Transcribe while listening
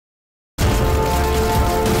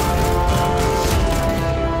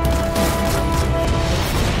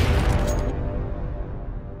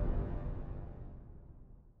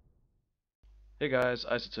Hey guys,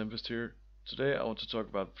 Tempest here. Today I want to talk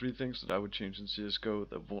about 3 things that I would change in CSGO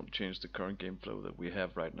that won't change the current game flow that we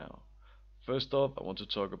have right now. First off, I want to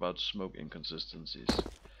talk about smoke inconsistencies.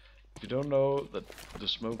 If you don't know that the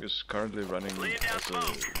smoke is currently running as a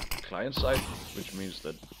client side, which means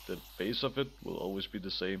that the base of it will always be the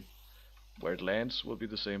same. Where it lands will be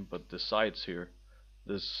the same, but the sides here,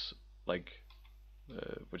 this like,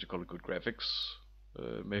 what you call it, good graphics,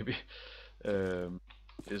 maybe, um,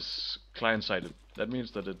 is client-sided. That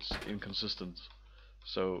means that it's inconsistent.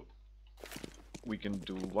 So we can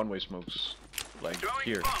do one-way smokes like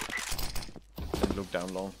here and look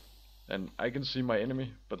down long. And I can see my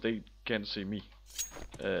enemy, but they can't see me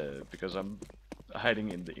because I'm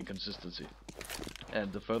hiding in the inconsistency.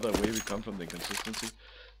 And the further away we come from the inconsistency,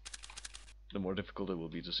 the more difficult it will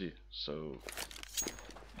be to see. So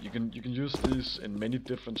you can use these in many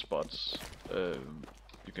different spots.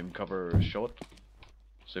 You can cover short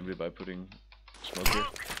simply by putting smoke here.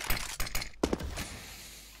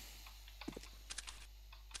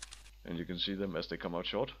 And you can see them as they come out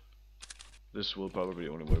short. This will probably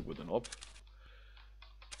only work with an op,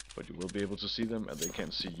 but you will be able to see them and they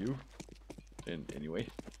can't see you in any way.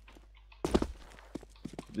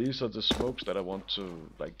 These are the smokes that I want to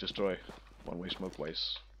like destroy one-way smoke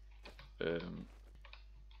wise.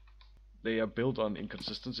 They are built on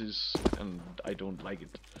inconsistencies and I don't like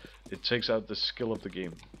it. It takes out the skill of the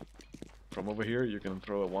game. From over here you can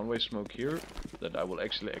throw a one-way smoke here that I will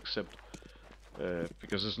actually accept,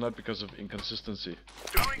 because it's not because of inconsistency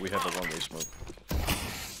we have a one-way smoke,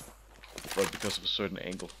 but because of a certain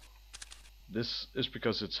angle. This is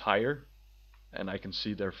because it's higher and I can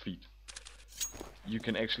see their feet. You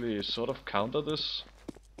can actually sort of counter this.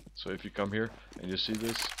 So if you come here and you see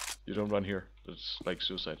this, you don't run here. It's like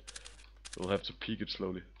suicide. You'll have to peek it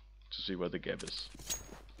slowly to see where the gap is.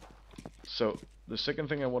 So the second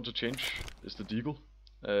thing I want to change is the deagle.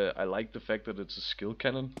 I like the fact that it's a skill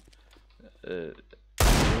cannon. It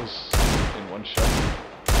kills in one shot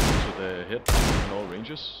to the head in all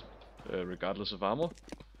ranges, regardless of armor.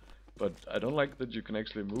 But I don't like that you can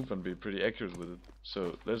actually move and be pretty accurate with it.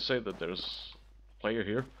 So let's say that there's a player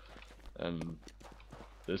here, and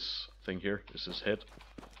this thing here is his head.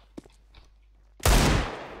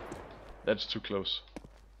 That's too close.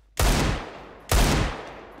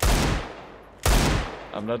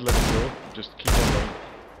 I'm not letting go, just keep on going.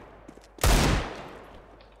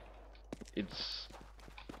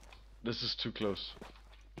 This is too close.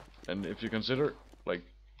 And if you consider, like,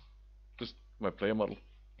 just my player model.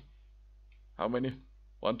 How many?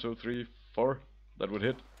 1, 2, 3, 4 that would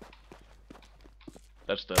hit?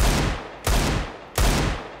 That's that.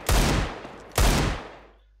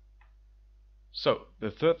 So, the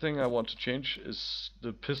third thing I want to change is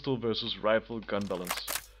the pistol versus rifle gun balance.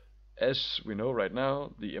 As we know right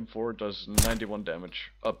now, the M4 does 91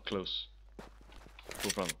 damage up close, full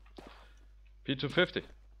frontal. P250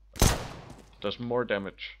 does more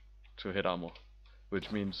damage to hit armor,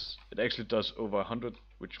 which means it actually does over 100,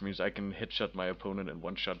 which means I can headshot my opponent in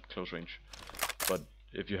one shot close range. But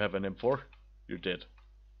if you have an M4, you're dead.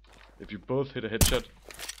 If you both hit a headshot,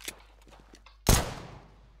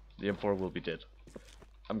 the M4 will be dead.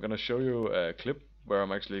 I'm gonna show you a clip where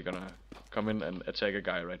I'm actually gonna come in and attack a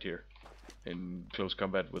guy right here in close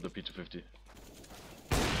combat with a P250.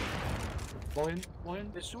 Hvorhen?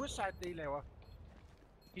 Det er suicide, det I laver.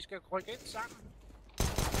 I skal rykke ind sammen.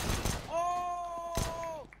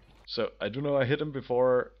 Oh! So, I do know I hit him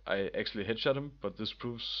before I actually headshot him, but this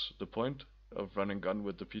proves the point of running gun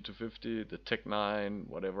with the P250, the Tech 9,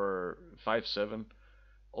 whatever, 5.7.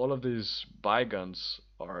 All of these buy guns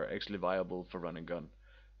are actually viable for running gun.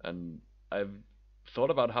 And I've thought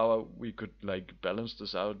about how we could like balance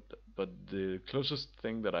this out, but the closest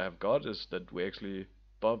thing that I have got is that we actually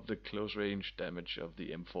buff the close range damage of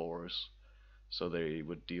the M4s. So they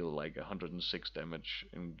would deal like 106 damage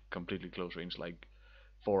in completely close range, like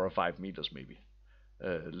 4 or 5 meters maybe.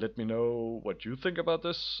 Let me know what you think about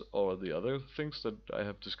this or the other things that I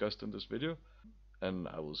have discussed in this video, and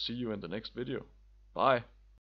I will see you in the next video. Bye!